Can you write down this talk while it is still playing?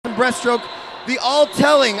breaststroke, the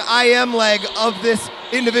all-telling IM leg of this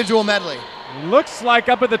individual medley. Looks like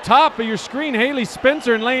up at the top of your screen, Haley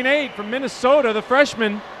Spencer in lane 8 from Minnesota, the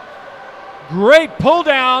freshman. Great pull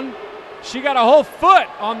down. She got a whole foot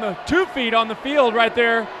on the 2 feet on the field right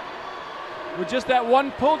there with just that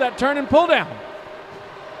one pull, that turn and pull down.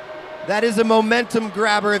 That is a momentum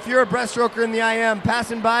grabber. If you're a breaststroker in the IM,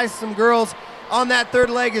 passing by some girls on that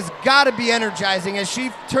third leg has got to be energizing as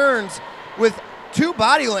she turns with 2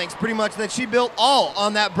 body lengths pretty much that she built all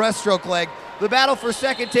on that breaststroke leg. The battle for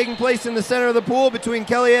second taking place in the center of the pool between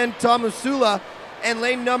Kellyanne Tomasula and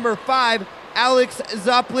lane number 5, Alex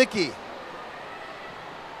Zaplicki.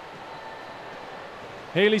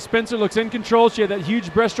 Haley Spencer looks in control. She had that huge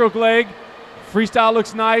breaststroke leg. Freestyle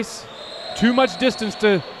looks nice. Too much distance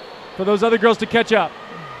for those other girls to catch up.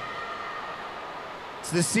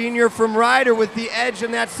 It's the senior from Ryder with the edge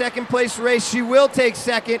in that second place race. She will take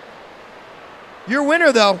second. Your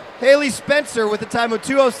winner, though, Haley Spencer with a time of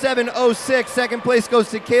 2:07.06. Second place goes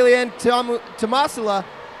to Kellyanne Tomasula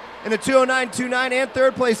in a 2:09.29. And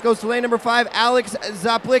third place goes to lane number 5, Alex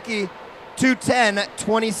Zaplicki,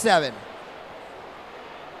 2:10.27.